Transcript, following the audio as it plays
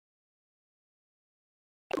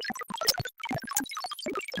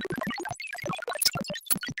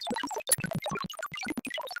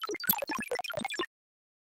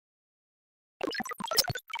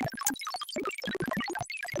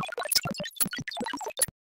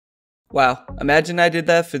Wow, imagine I did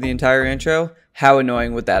that for the entire intro. How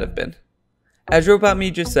annoying would that have been? As Robot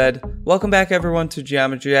Me just said, welcome back everyone to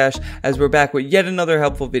Geometry Dash, as we're back with yet another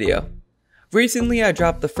helpful video. Recently I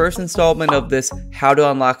dropped the first installment of this How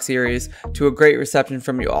to Unlock series to a great reception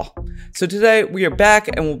from you all. So today we are back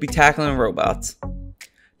and we'll be tackling robots.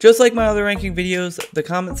 Just like my other ranking videos, the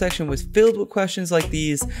comment section was filled with questions like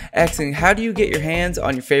these, asking how do you get your hands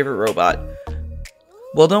on your favorite robot?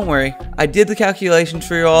 Well, don't worry, I did the calculations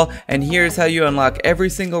for you all, and here's how you unlock every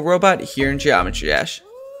single robot here in Geometry Dash.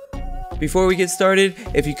 Before we get started,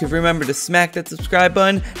 if you could remember to smack that subscribe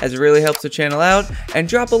button, as it really helps the channel out, and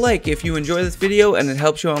drop a like if you enjoy this video and it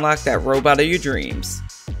helps you unlock that robot of your dreams.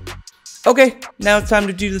 Okay, now it's time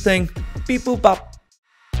to do the thing. Beep boop bop.